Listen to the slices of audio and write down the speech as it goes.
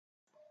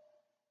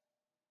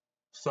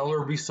Sell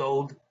or Be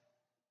Sold,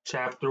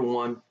 Chapter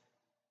 1,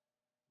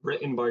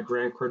 written by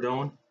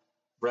Cardone,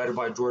 read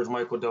by George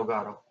Michael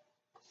Delgado.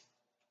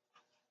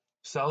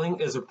 Selling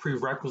is a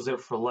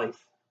prerequisite for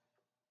life.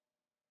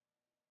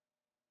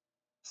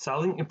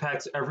 Selling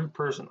impacts every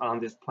person on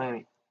this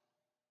planet.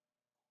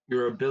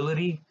 Your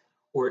ability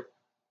or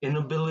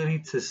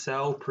inability to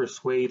sell,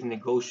 persuade,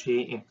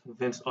 negotiate, and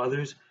convince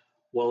others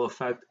will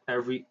affect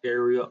every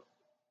area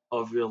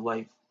of your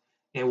life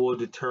and will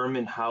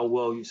determine how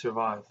well you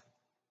survive.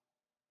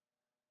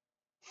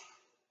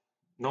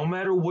 No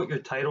matter what your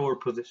title or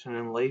position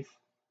in life,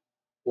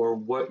 or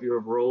what your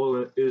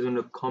role is in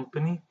a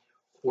company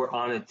or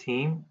on a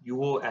team, you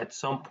will at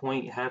some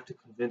point have to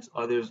convince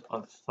others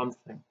of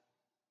something.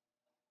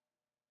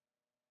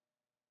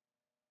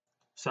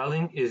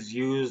 Selling is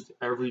used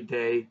every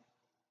day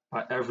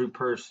by every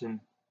person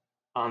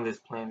on this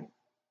planet.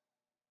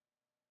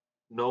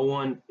 No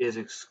one is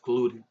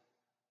excluded.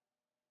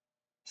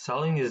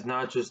 Selling is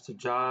not just a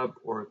job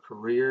or a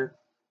career.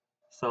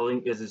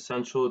 Selling is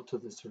essential to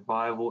the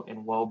survival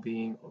and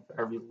well-being of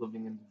every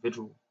living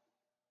individual.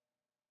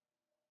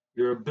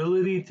 Your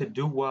ability to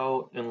do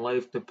well in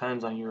life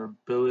depends on your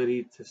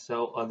ability to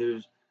sell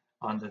others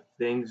on the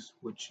things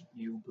which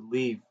you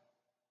believe.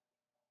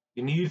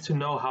 You need to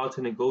know how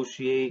to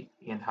negotiate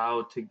and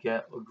how to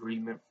get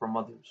agreement from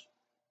others.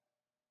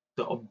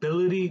 The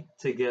ability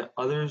to get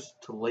others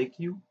to like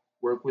you,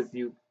 work with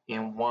you,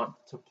 and want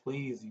to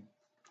please you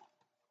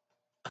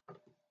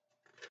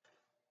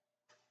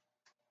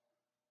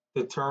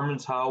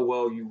determines how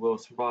well you will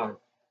survive.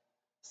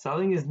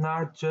 Selling is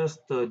not just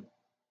a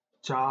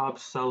job,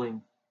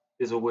 selling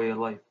is a way of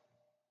life.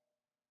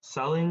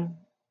 Selling,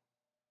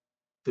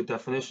 the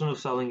definition of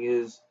selling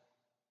is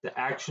the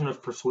action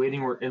of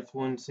persuading or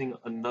influencing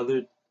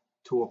another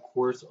to a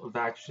course of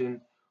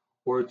action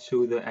or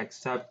to the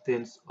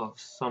acceptance of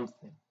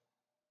something.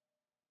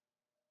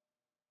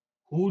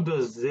 Who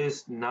does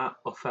this not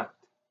affect?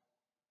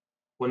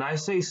 When I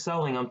say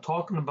selling, I'm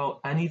talking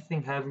about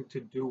anything having to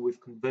do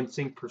with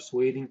convincing,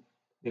 persuading,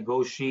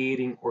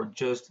 negotiating, or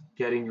just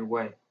getting your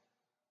way.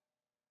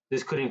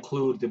 This could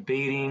include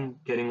debating,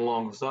 getting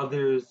along with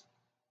others,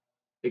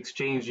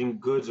 exchanging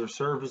goods or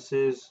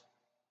services,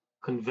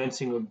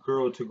 convincing a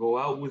girl to go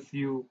out with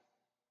you,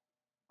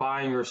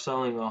 buying or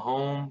selling a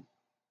home,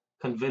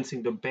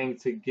 convincing the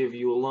bank to give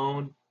you a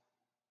loan,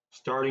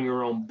 starting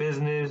your own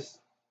business,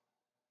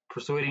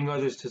 persuading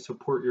others to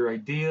support your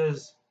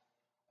ideas,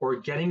 or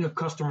getting a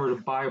customer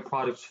to buy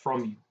products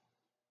from you.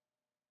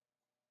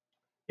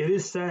 It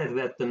is said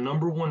that the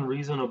number one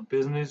reason a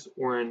business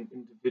or an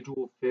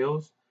individual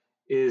fails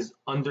is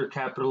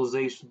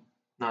undercapitalization.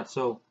 Not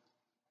so.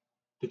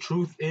 The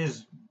truth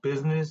is,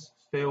 business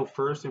fail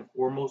first and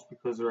foremost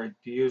because their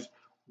ideas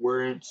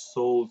weren't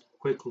sold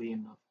quickly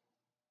enough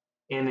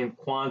and in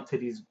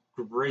quantities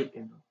great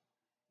enough,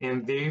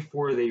 and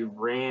therefore they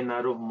ran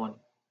out of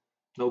money.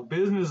 No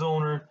business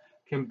owner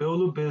can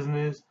build a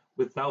business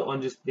without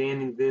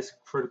understanding this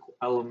critical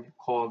element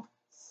called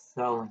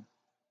selling.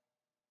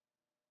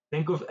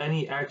 Think of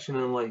any action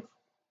in life,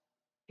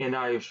 and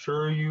I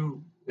assure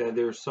you that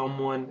there's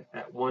someone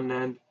at one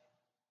end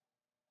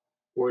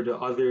or the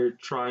other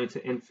trying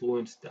to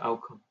influence the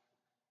outcome.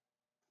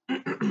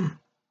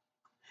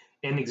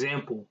 An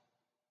example,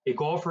 a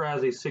golfer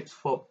has a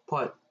 6-foot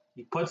putt.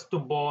 He putts the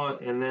ball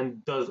and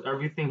then does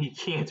everything he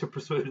can to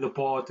persuade the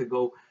ball to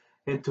go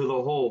into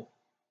the hole.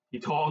 He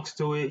talks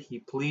to it, he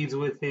pleads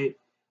with it,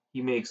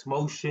 he makes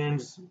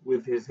motions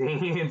with his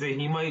hands, and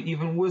he might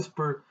even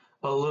whisper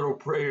a little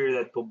prayer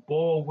that the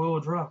ball will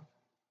drop.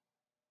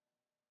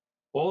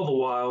 All the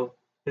while,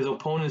 his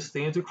opponent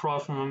stands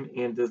across from him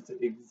and does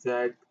the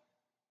exact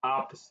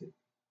opposite.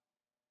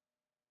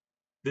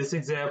 This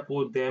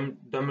example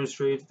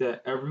demonstrates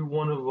that every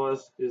one of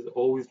us is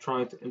always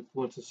trying to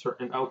influence a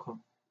certain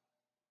outcome.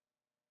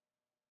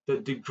 The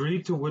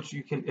degree to which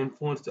you can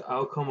influence the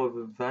outcome of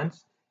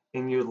events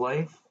in your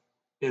life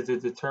is a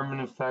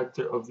determining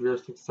factor of your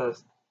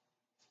success.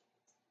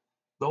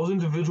 Those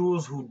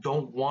individuals who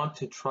don't want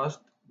to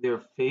trust their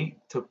fate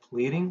to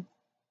pleading,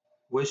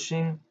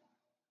 wishing,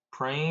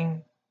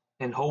 praying,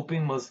 and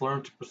hoping must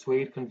learn to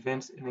persuade,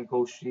 convince, and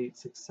negotiate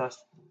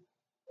successfully.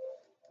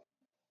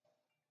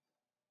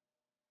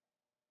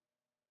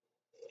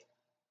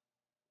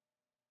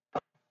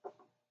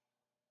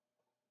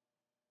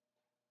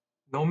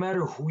 No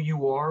matter who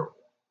you are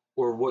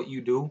or what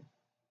you do,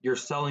 you're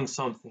selling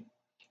something.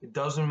 It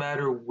doesn't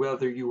matter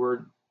whether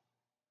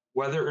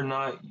or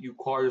not you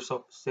call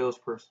yourself a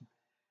salesperson,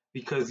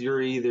 because you're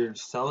either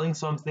selling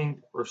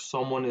something or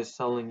someone is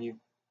selling you.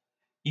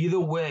 Either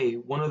way,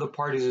 one of the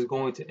parties is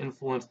going to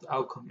influence the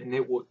outcome, and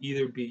it will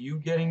either be you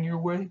getting your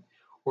way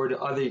or the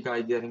other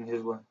guy getting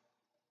his way.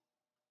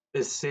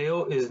 A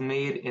sale is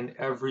made in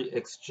every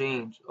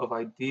exchange of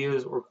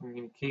ideas or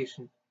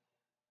communication.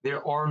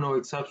 There are no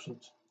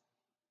exceptions.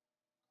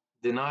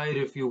 Deny it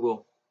if you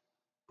will,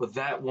 but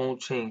that won't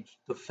change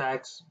the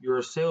facts. You're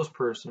a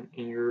salesperson,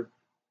 and you're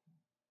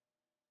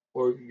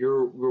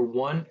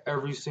one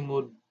every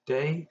single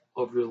day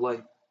of your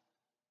life.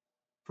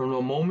 From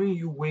the moment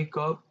you wake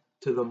up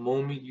to the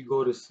moment you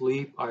go to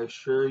sleep, I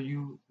assure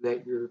you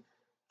that you're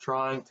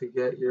trying to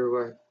get your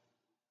way.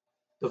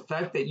 The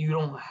fact that you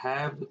don't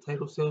have the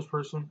title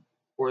salesperson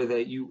or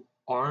that you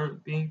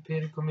aren't being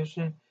paid a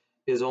commission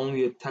is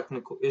only a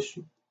technical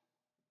issue.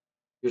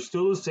 You're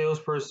still a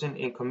salesperson,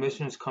 and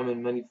commissions come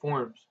in many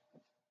forms.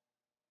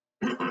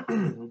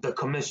 The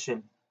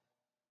commission.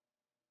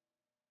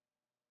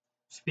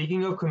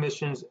 Speaking of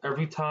commissions,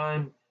 every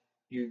time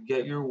you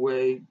get your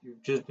way,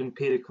 you've just been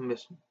paid a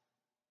commission.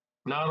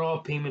 Not all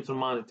payments are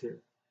monetary.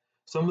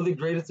 Some of the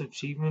greatest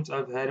achievements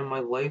I've had in my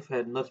life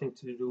had nothing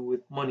to do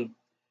with money.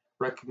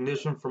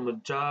 Recognition from a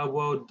job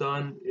well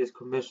done is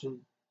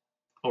commission.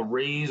 A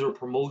raise or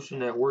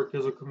promotion at work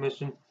is a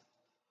commission.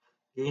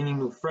 Gaining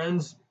new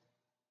friends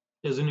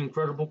is an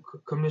incredible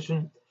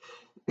commission.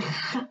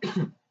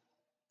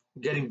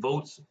 Getting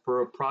votes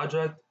for a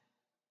project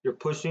you're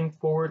pushing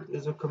forward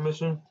is a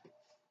commission.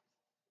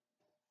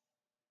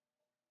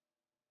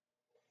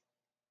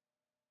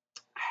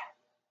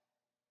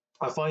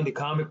 I find it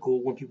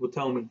comical when people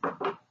tell me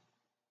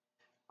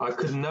I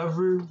could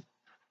never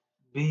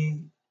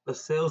be a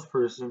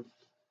salesperson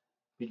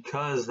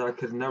because I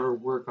could never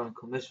work on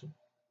commission.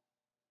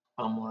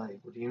 I'm like,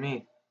 what do you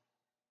mean?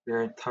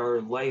 Your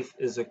entire life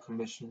is a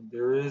commission.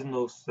 There is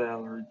no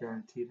salary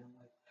guaranteed in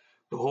life.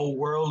 The whole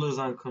world is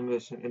on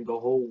commission, and the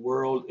whole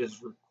world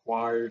is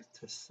required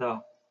to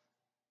sell.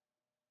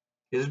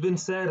 It has been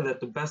said that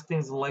the best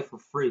things in life are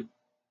free,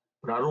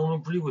 but I don't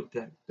agree with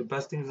that. The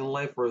best things in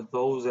life are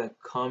those that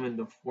come in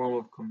the form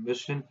of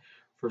commission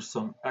for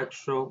some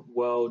extra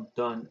well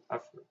done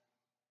effort.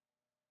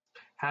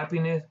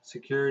 Happiness,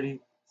 security,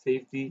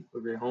 safety, a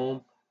great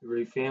home, a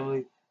great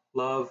family,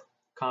 love,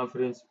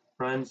 confidence,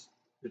 friends,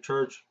 your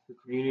church, your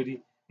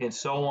community, and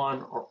so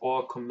on are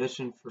all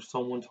commissioned for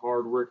someone's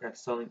hard work at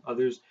selling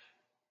others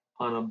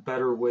on a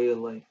better way of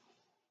life.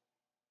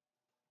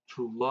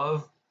 True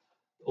love,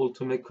 the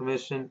ultimate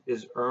commission,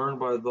 is earned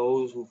by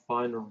those who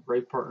find the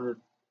right partner,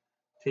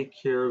 take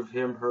care of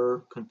him,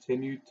 her,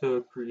 continue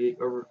to create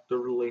the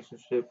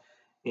relationship,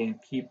 and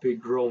keep it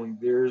growing.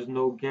 There is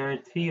no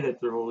guarantee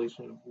that the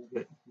relationship will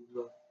get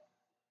you.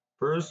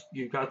 First,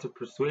 you've got to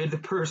persuade the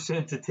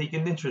person to take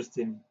an interest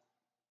in you.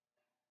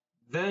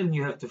 Then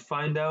you have to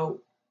find out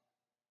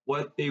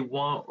what they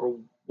want or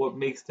what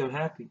makes them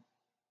happy.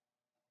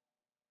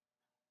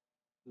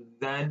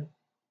 Then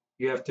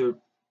you have to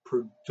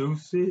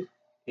produce it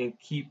and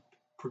keep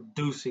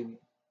producing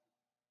it.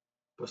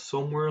 But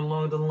somewhere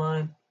along the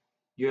line,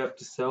 you have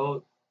to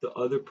sell the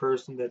other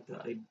person that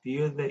the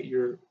idea that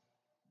you're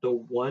the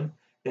one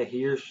that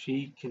he or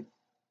she can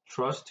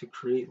trust to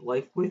create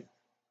life with.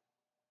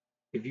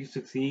 If you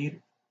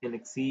succeed and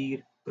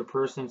exceed the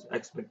person's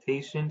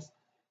expectations,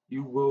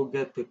 you will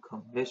get the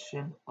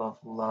commission of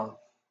love.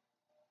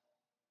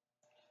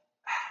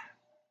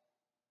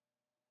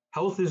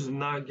 Health is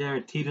not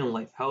guaranteed in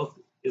life. Health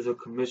is a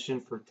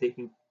commission for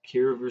taking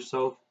care of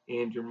yourself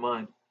and your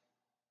mind.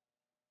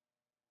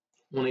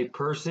 When a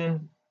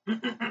person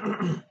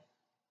when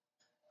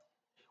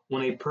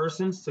a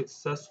person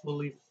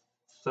successfully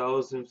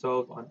sells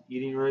himself on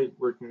eating right,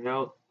 working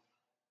out,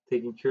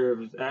 taking care of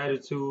his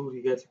attitude,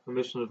 he gets a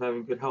commission of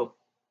having good health.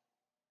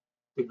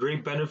 The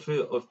great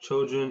benefit of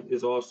children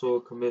is also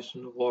a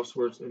commission of all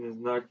sorts and is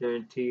not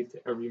guaranteed to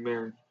every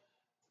marriage.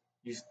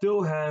 You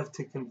still have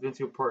to convince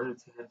your partner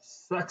to have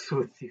sex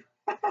with you.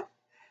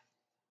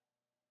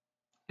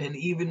 And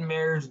even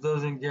marriage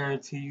doesn't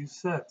guarantee you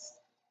sex.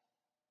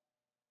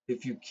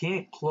 If you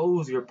can't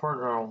close your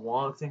partner on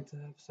wanting to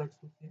have sex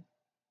with you,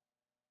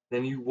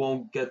 then you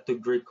won't get the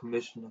great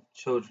commission of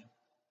children.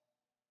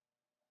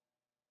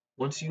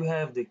 Once you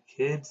have the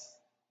kids,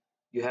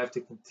 you have to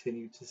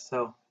continue to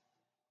sell.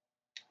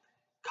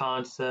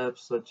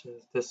 Concepts such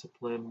as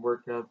discipline,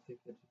 work ethic,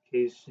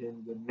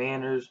 education, good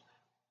manners,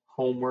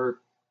 homework,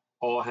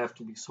 all have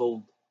to be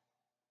sold.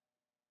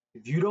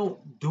 If you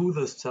don't do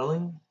the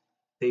selling,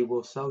 they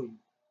will sell you.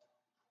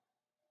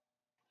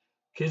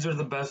 Kids are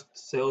the best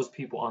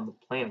salespeople on the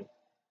planet.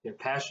 They're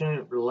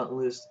passionate,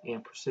 relentless,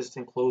 and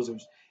persistent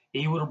closers,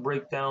 able to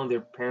break down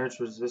their parents'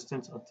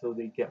 resistance until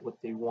they get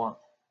what they want.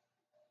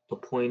 The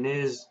point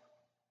is,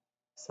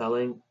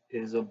 selling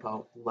is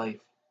about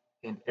life,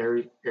 and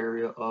every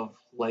area of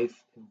life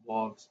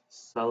involves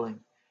selling.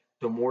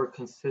 The more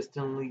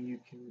consistently you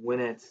can win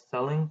at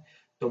selling,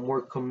 the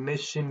more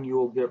commission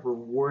you'll get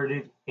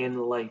rewarded in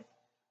life.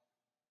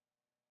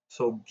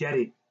 So get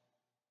it.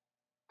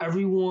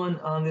 Everyone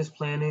on this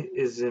planet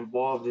is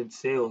involved in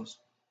sales.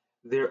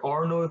 There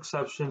are no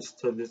exceptions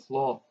to this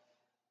law.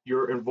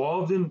 You're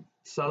involved in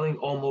selling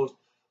almost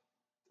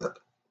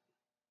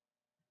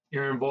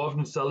you're involved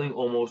in selling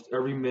almost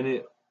every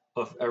minute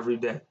of every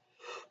day.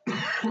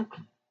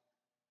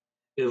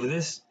 If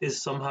this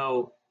is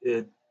somehow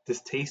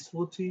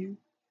distasteful to you,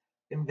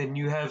 and then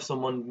you have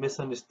some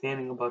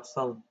misunderstanding about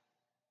selling.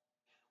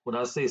 When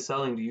I say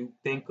selling, do you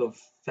think of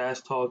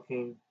fast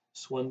talking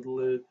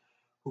swindler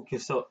who can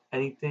sell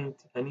anything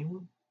to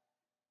anyone?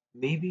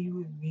 Maybe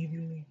you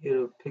immediately get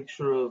a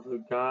picture of a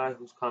guy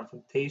who's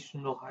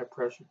confrontational, high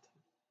pressure.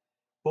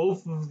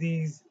 Both of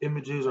these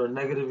images are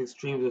negative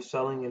extremes of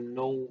selling and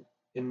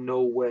in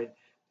no way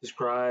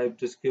describe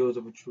the skills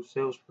of a true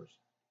salesperson.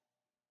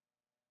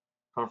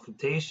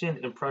 Confrontation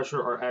and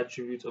pressure are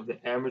attributes of the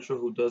amateur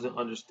who doesn't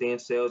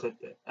understand sales and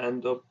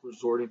end up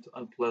resorting to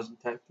unpleasant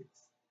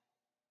tactics.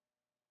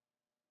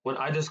 When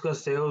I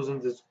discuss sales in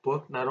this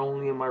book, not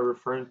only am I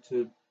referring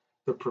to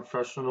the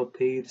professional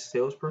paid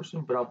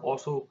salesperson, but I'm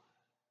also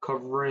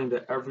covering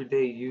the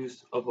everyday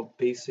use of a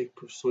basic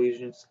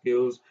persuasion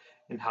skills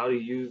and how to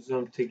use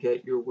them to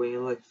get your way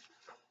in life.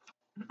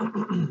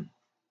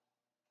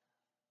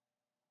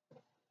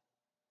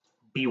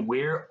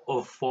 Beware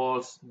of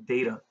false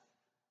data.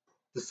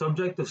 The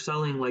subject of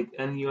selling, like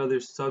any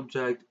other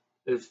subject,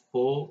 is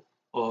full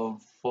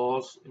of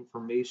false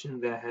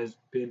information that has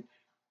been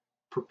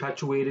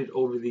perpetuated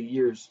over the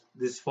years.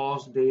 This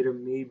false data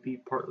may be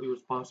partly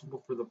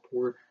responsible for the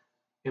poor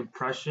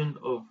impression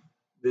of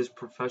this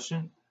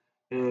profession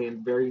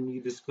and very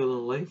needed skill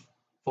in life.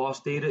 False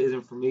data is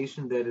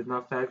information that is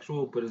not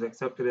factual but is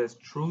accepted as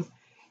truth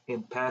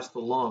and passed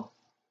along.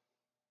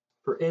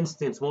 For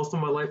instance, most of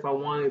my life I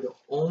wanted to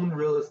own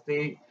real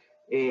estate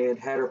and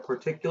had a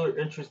particular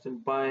interest in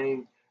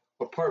buying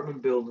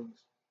apartment buildings.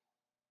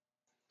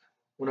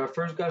 When I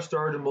first got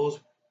started, most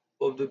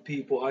of the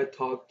people I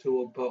talked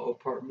to about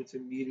apartments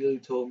immediately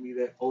told me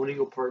that owning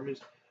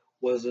apartments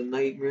was a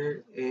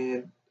nightmare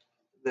and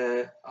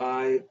that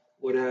I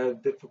would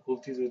have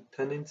difficulties with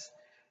tenants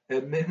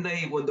at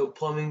midnight when the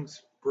plumbing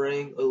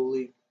sprang a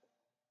leak.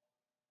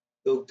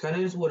 The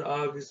tenants would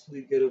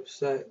obviously get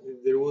upset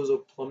if there was a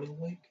plumbing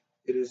leak.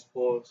 It is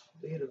false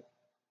data.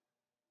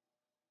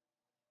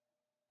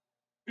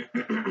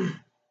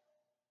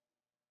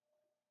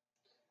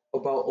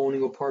 About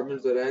owning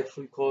apartments that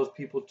actually cause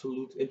people to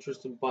lose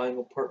interest in buying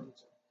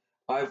apartments.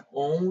 I've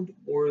owned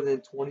more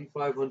than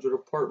 2,500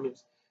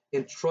 apartments,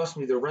 and trust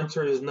me, the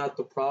renter is not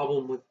the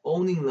problem with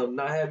owning them.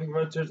 Not having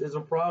renters is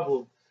a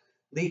problem.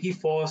 Leaky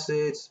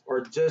faucets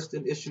are just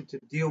an issue to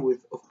deal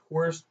with. Of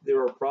course,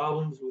 there are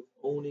problems with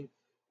owning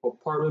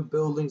apartment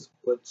buildings,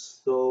 but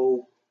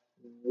so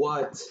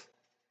what?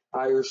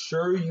 I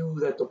assure you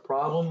that the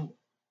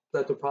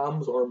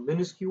problems are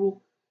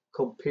minuscule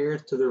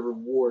compared to the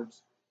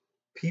rewards.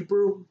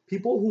 People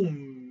who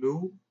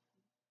knew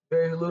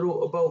very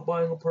little about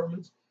buying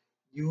apartments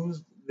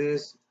used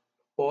this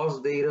false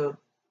data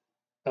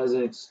as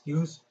an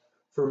excuse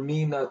for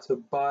me not to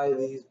buy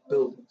these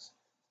buildings.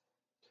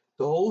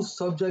 The whole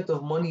subject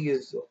of money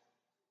is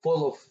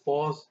full of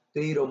false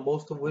data,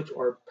 most of which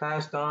are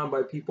passed on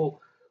by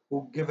people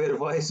who give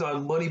advice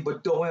on money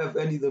but don't have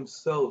any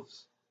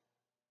themselves.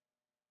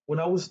 When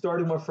I was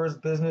starting my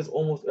first business,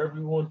 almost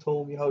everyone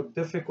told me how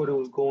difficult it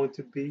was going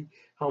to be,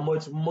 how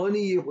much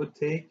money it would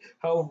take,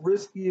 how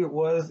risky it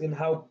was, and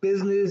how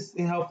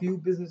few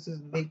businesses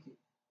make it.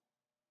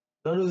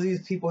 None of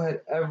these people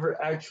had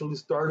ever actually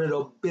started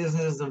a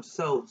business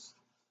themselves,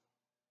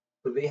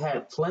 but they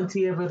had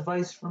plenty of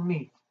advice from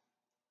me.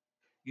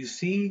 You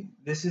see,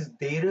 this is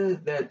data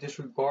that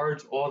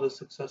disregards all the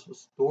successful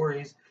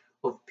stories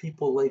of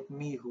people like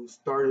me who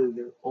started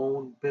their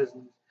own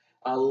business.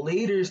 I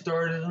later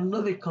started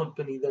another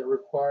company that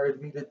required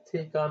me to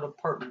take on a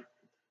partner.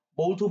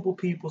 Multiple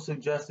people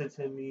suggested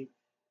to me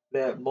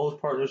that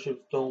most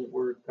partnerships don't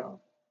work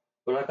out.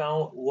 But I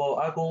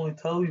can only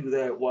tell you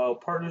that while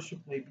partnership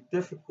may be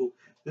difficult,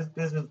 this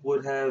business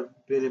would have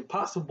been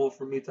impossible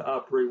for me to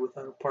operate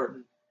without a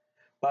partner.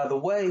 By the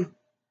way,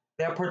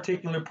 that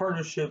particular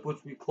partnership,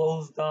 which we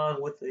closed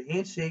on with a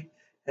handshake,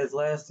 has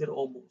lasted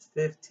almost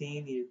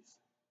 15 years.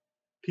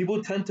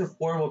 People tend to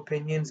form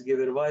opinions, give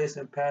advice,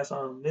 and pass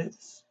on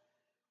myths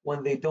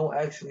when they don't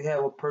actually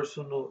have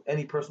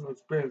any personal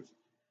experience.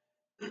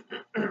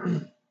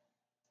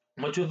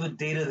 Much of the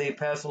data they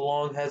pass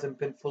along hasn't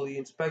been fully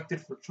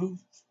inspected for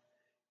truth,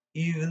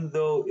 even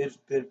though it's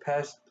been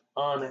passed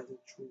on as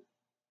a truth.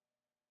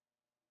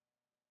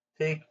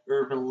 Take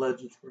urban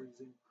legends, for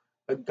example.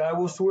 A guy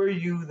will swear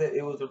you that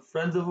it was a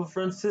friend of a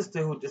friend's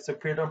sister who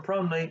disappeared on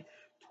prom night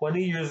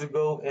 20 years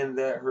ago and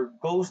that her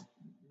ghost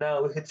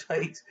now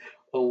hitchhikes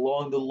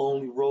along the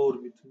lonely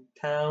road between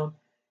town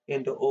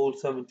and the old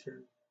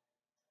cemetery.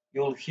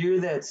 You'll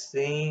hear that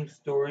same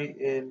story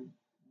in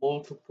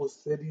multiple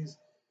cities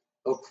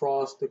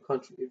across the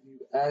country. If you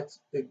ask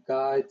the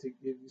guy to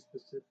give you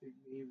specific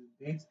names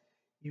and dates,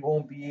 he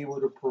won't be able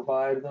to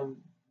provide them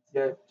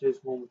yet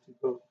just moments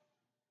ago.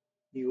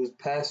 He was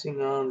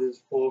passing on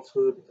this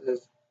falsehood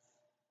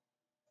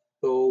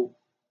though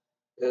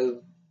as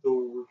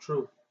though it were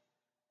true.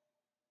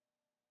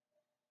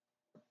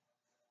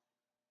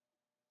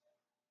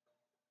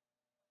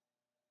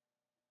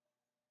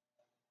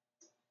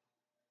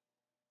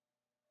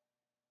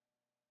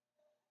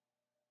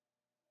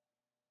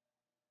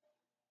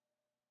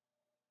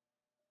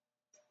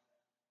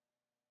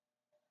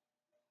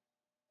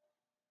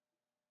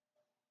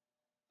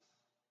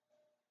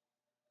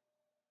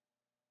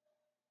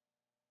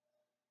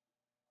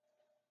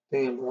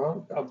 Damn,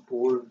 bro, I'm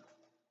bored.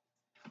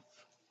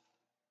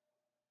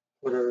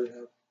 Whatever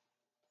happened.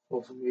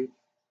 Hopefully,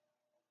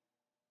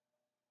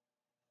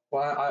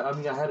 Well, I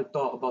mean, I had a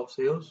thought about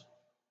sales,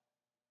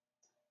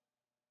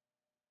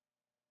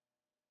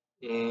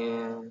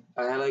 and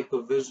I had like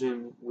a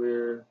vision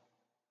where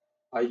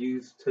I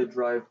used to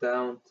drive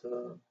down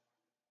to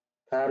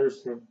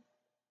Patterson.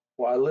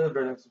 Well, I lived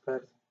right next to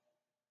Patterson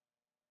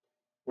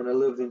when I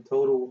lived in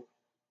Total.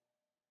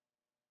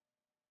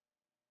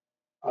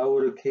 I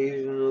would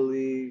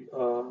occasionally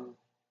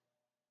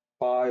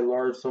buy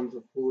large sums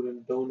of food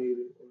and donate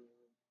it or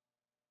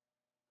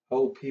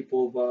help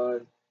people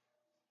by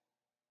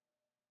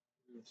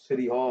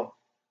City Hall.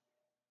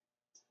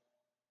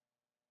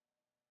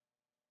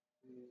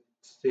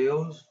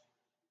 Sales.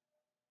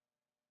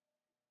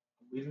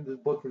 I'm reading this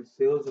book in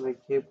sales, and I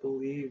can't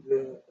believe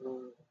that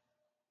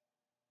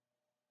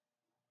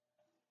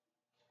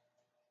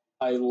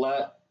I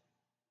let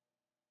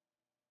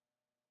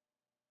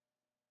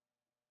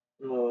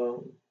uh,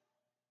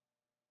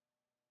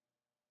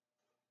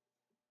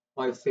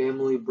 my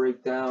family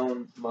break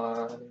down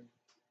my.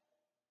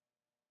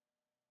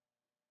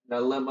 I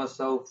let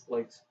myself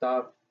like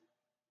stop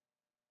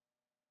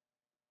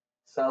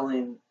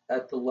selling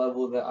at the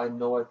level that I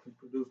know I can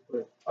produce.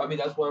 But I mean,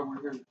 that's why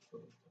we're here. So,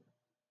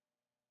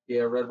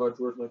 yeah, I read about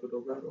George Michael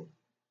Delgado.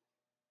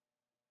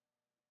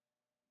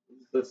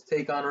 Let's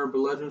take on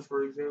urban legends,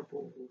 for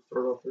example. We'll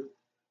start off here.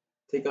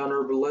 Take on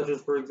urban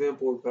legends, for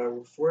example. A guy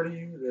will swear to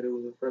you that it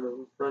was a friend of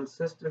a friend's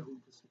sister who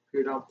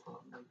disappeared on prom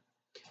night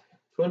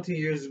 20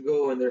 years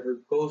ago, and that her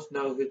ghost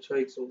now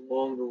hitchhikes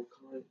along the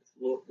kind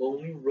of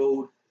lonely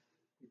road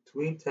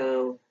between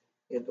town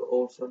and the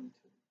old cemetery.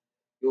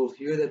 You'll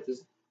hear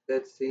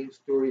that same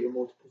story in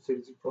multiple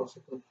cities across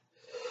the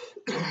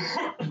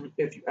country.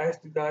 If you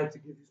ask the guide to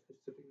give you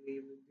specific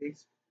names and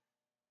dates,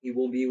 he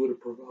won't be able to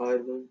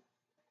provide them.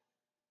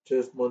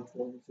 Just months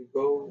long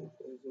ago,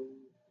 as a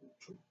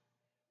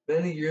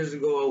many years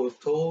ago, I was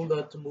told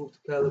not to move to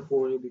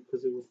California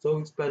because it was so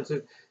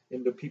expensive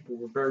and the people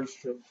were very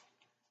strict.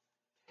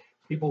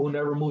 People who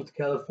never moved to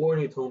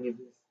California told me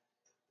this.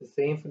 The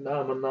same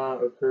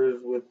phenomenon occurs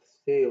with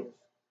sales,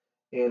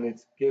 and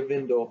it's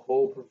given the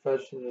whole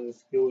profession and the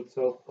skill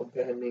itself a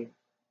bad name.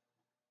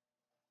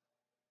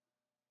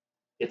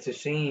 It's a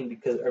shame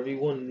because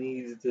everyone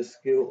needs the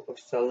skill of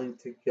selling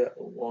to get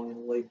along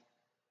in life,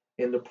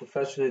 and the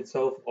profession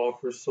itself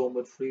offers so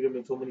much freedom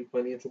and so many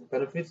financial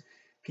benefits.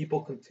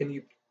 People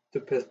continue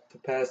to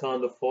pass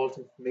on the false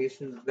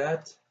information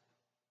that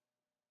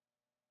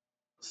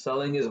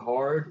selling is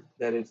hard,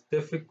 that it's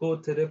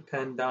difficult to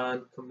depend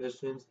on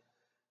commissions,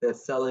 that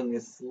selling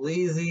is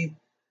sleazy,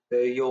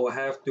 that you'll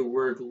have to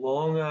work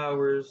long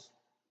hours,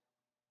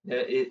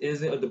 that it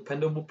isn't a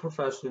dependable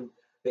profession,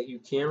 that you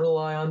can't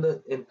rely on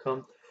the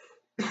income,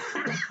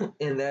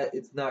 and that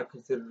it's not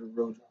considered a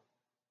real job.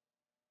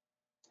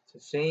 It's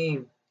a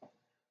shame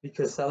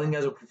because selling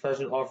as a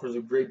profession offers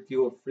a great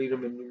deal of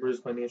freedom and numerous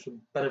financial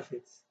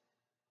benefits.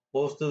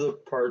 Most of the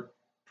part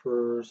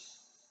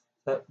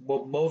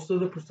most of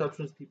the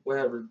perceptions people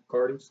have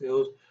regarding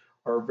sales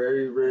are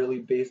very rarely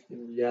based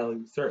in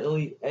reality.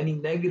 Certainly, any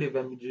negative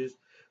images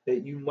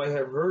that you might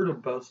have heard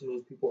about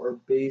salespeople are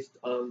based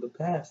on the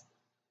past,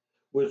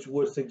 which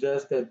would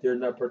suggest that they're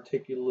not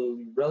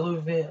particularly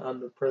relevant on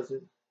the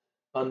present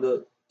on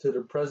the to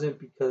the present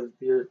because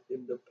they're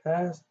in the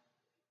past.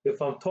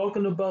 If I'm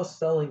talking about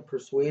selling,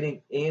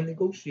 persuading, and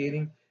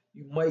negotiating,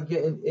 you might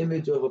get an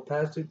image of a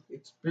past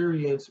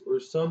experience or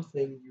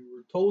something you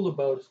were told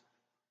about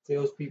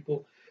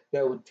salespeople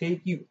that would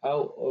take you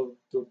out of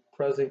the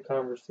present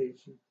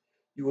conversation.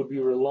 You would be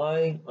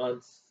relying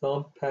on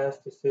some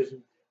past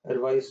decision,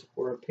 advice,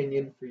 or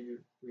opinion for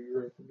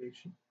your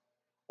information.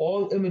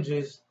 All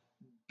images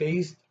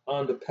based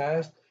on the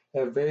past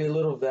have very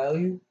little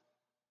value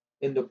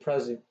in the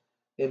present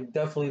and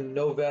definitely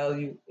no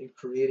value in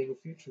creating a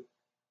future.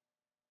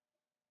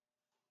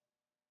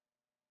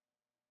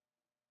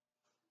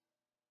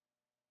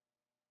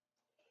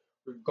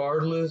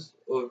 Regardless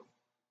of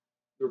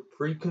your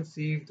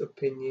preconceived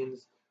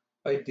opinions,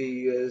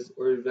 ideas,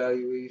 or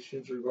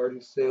evaluations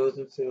regarding sales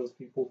and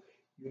salespeople,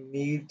 you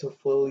need to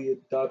fully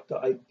adopt the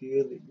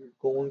idea that you're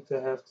going to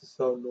have to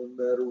sell no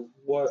matter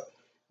what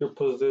your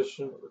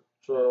position or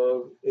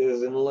job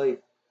is in life.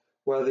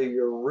 Whether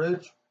you're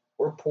rich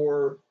or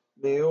poor,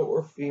 male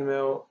or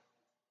female,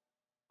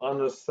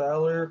 on a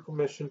salary or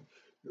commission,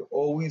 you're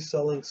always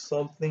selling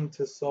something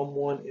to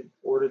someone in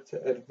order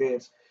to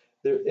advance.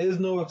 There is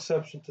no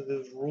exception to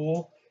this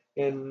rule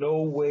and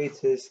no way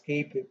to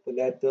escape it, but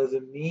that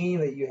doesn't mean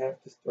that you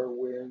have to start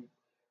wearing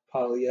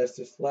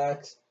polyester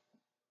slacks,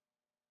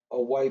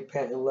 a white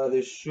patent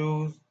leather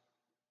shoes,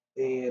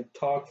 and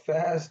talk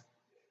fast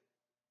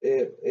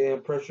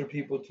and pressure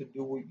people to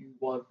do what you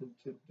want them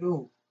to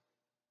do.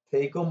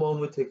 Take a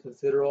moment to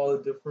consider all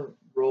the different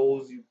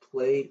roles you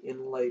play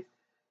in life.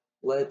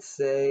 Let's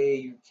say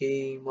you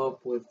came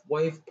up with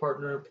wife,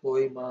 partner,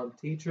 employee, mom,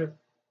 teacher,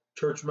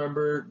 church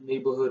member,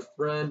 neighborhood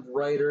friend,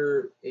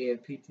 writer, and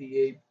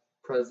PTA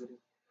president.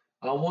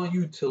 I want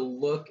you to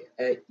look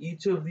at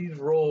each of these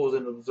roles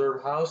and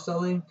observe how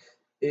selling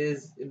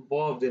is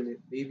involved in it.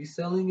 Maybe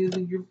selling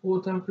isn't your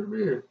full time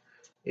career.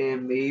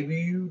 And maybe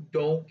you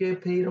don't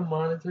get paid a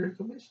monetary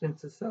commission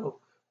to sell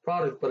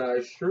products, but I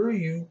assure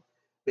you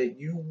that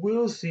you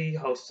will see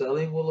how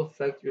selling will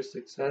affect your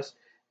success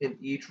in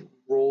each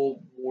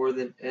role more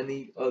than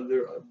any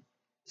other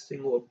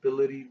single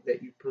ability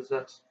that you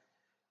possess.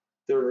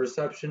 The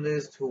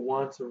receptionist who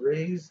wants a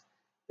raise,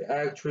 the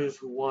actress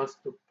who wants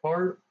the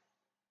part,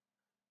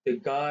 the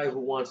guy who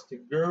wants the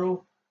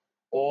girl,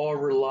 all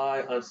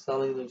rely on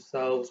selling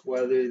themselves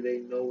whether they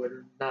know it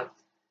or not.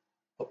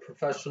 A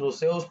professional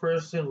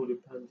salesperson who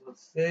depends on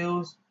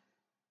sales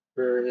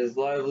for his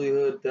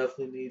livelihood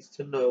definitely needs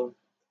to know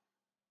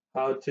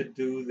how to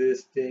do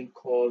this thing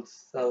called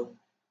selling.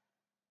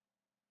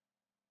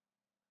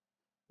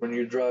 When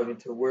you're driving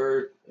to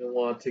work and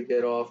want to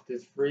get off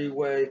this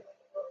freeway,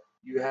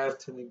 you have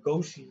to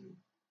negotiate.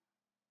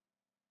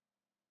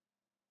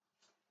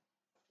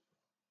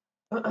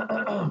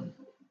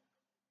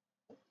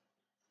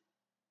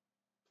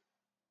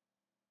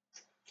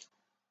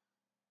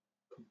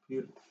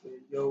 Computer,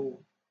 yo,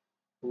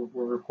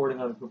 we're recording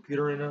on the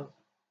computer right now.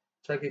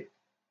 Check it.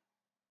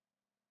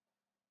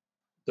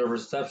 The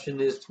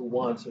receptionist who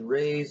wants a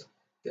raise,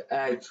 the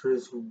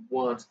actress who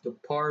wants the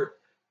part,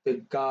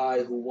 the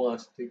guy who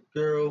wants the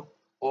girl,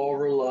 all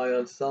rely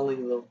on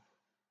selling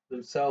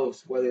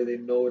themselves whether they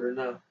know it or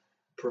not.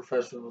 A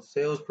professional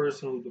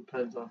salesperson who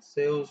depends on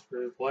sales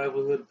for his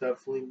livelihood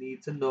definitely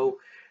needs to know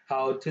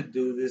how to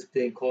do this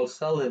thing called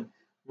selling.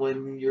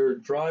 When you're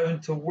driving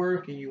to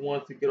work and you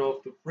want to get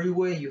off the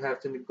freeway, you have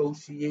to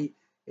negotiate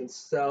and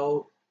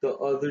sell the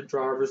other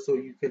driver so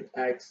you can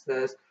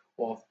access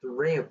off the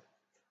ramp.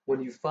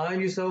 When you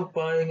find yourself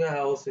buying a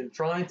house and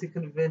trying to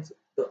convince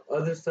the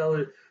other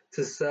seller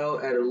to sell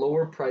at a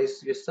lower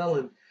price, you're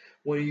selling.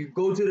 When you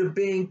go to the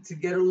bank to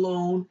get a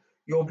loan,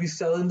 you'll be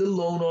selling the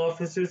loan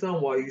officers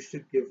on why you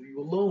should give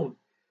you a loan.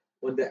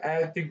 When the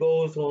actor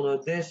goes on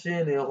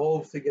audition and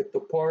hopes to get the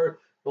part,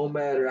 no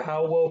matter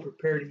how well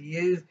prepared he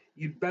is,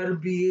 you better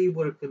be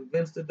able to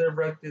convince the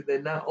director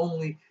that not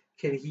only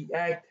can he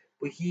act,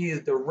 but he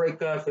is the right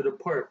guy for the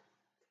part.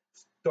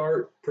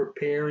 Start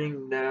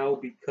preparing now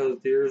because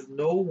there's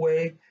no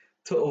way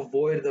to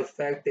avoid the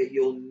fact that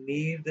you'll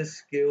need the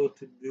skill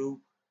to do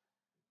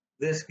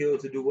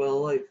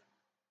well in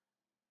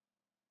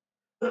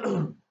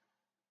life.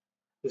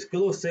 The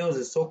skill of sales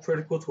is so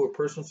critical to a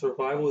person's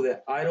survival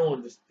that I don't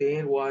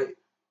understand why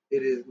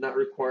it is not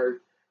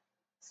required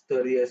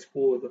study at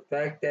school. The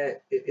fact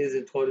that it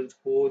isn't taught in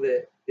school,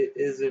 that it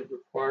isn't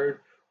required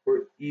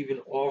or even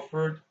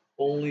offered,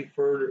 only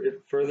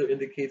further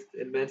indicates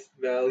the immense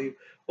value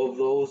of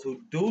those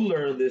who do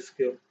learn this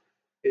skill.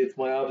 It's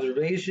my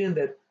observation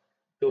that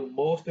the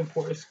most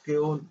important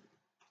skill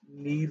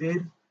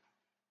needed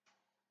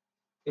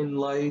in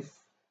life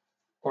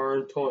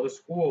aren't taught in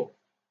school.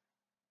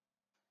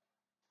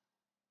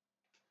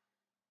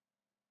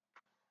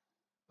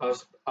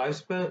 I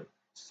spent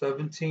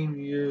 17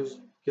 years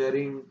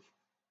getting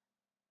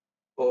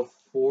a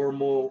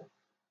formal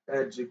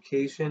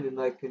education, and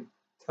I can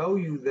tell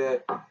you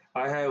that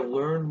I have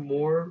learned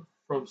more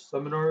from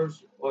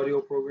seminars,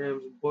 audio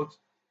programs, and books,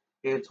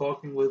 and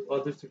talking with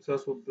other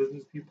successful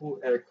business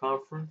people at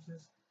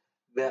conferences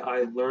that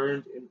I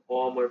learned in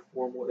all my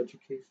formal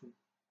education.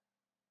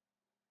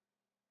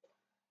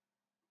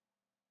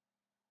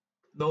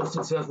 No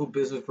successful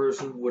business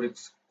person would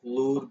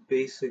exclude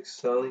basic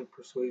selling,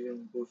 persuasion,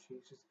 and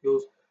negotiation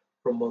skills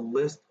from a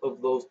list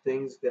of those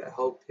things that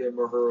helped him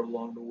or her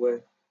along the way.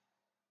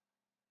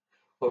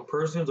 A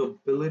person's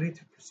ability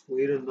to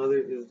persuade another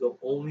is the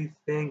only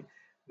thing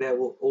that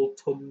will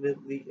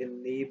ultimately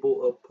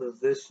enable a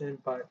position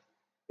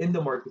in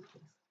the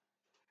marketplace.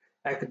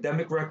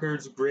 Academic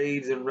records,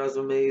 grades, and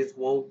resumes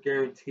won't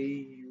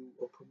guarantee you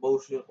a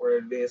promotion or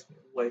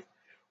advancement in life,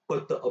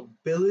 but the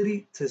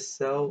ability to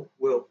sell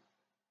will.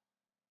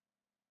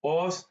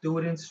 All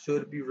students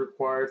should be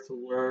required to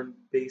learn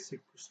basic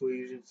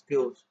persuasion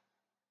skills,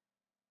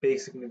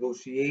 basic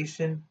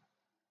negotiation,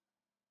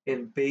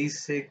 and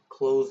basic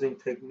closing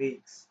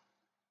techniques,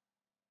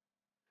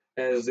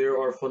 as there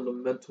are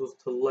fundamentals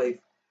to life.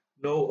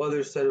 No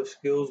other set of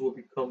skills will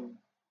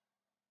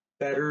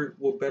better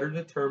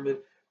determine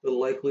the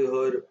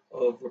likelihood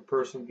of a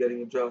person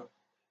getting a job,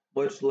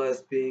 much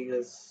less being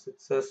a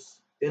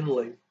success in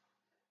life,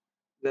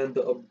 than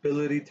the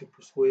ability to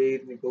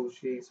persuade,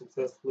 negotiate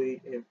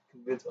successfully, and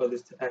convince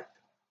others to act.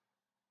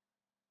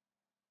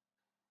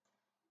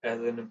 As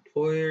an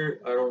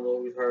employer, I don't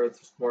always hire the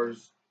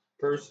smartest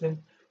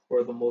person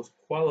or the most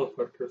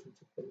qualified person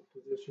to fill a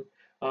position.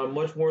 I'm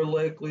much more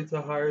likely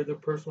to hire the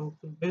person who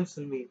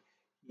convinces me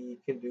he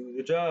can do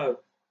the job.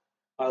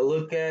 I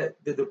look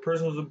at the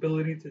person's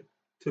ability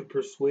to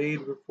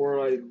persuade before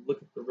I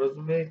look at the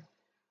resume.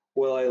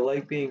 Will I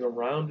like being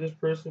around this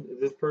person? Is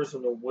this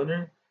person a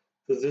winner?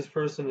 Does this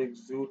person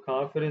exude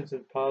confidence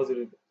and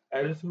positive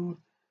attitude?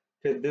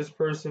 Can this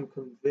person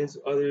convince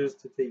others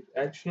to take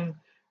action?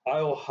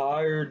 I'll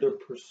hire the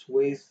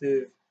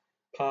persuasive,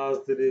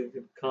 positive,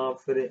 and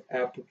confident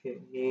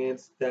applicant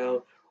hands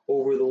down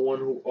over the one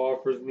who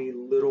offers me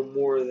little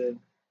more than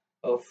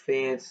a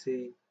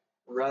fancy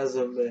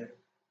resume.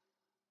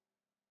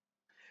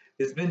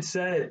 It's been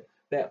said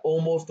that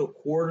almost a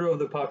quarter of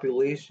the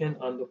population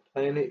on the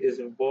planet is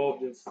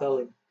involved in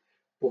selling,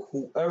 but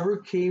whoever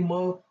came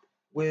up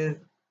with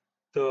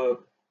the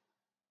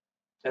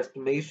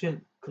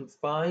estimation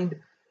confined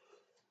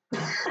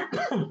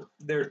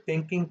their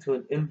thinking to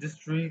an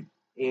industry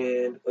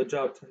and a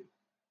job type.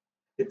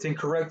 It's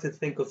incorrect to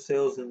think of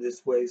sales in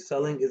this way.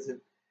 Selling is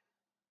an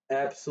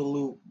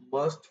absolute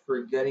must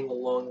for getting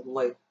along in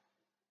life.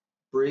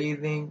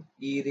 Breathing,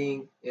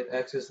 eating, and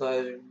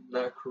exercising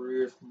are not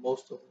careers for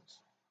most of us.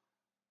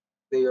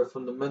 They are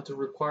fundamental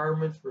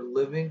requirements for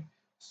living,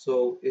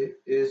 so it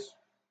is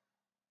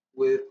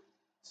with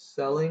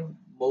selling.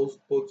 Most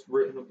books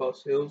written about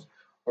sales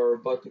are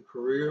about the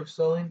career of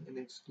selling and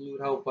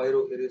exclude how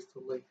vital it is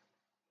to life.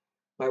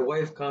 My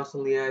wife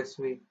constantly asks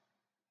me,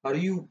 how do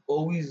you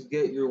always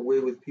get your way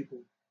with people?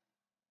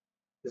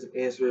 His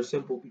answer is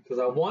simple because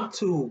I want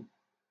to.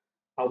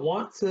 I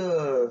want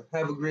to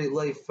have a great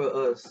life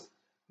for us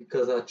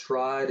because I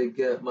try to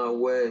get my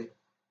way.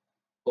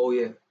 Oh,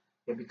 yeah.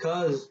 And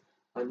because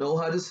I know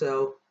how to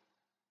sell,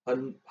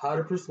 how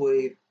to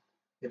persuade,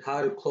 and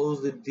how to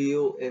close the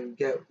deal and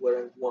get what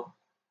I want.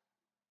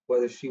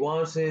 Whether she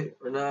wants it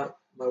or not,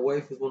 my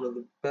wife is one of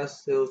the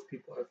best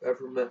salespeople I've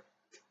ever met.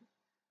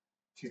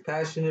 She's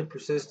passionate,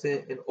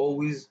 persistent, and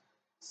always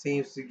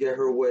seems to get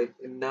her way,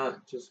 and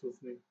not just with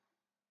me.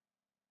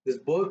 This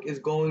book is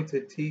going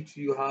to teach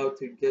you how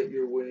to get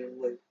your way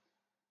in life.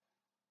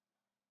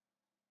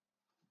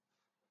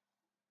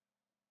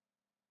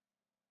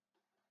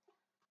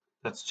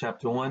 That's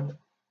chapter one,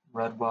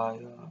 read by,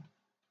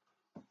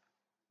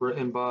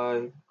 written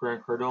by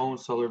Grant Cardone,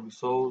 Seller Be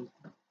Sold,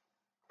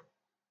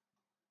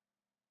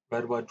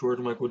 read by George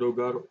Michael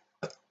Delgado.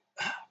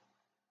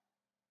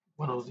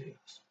 Buenos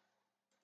dias.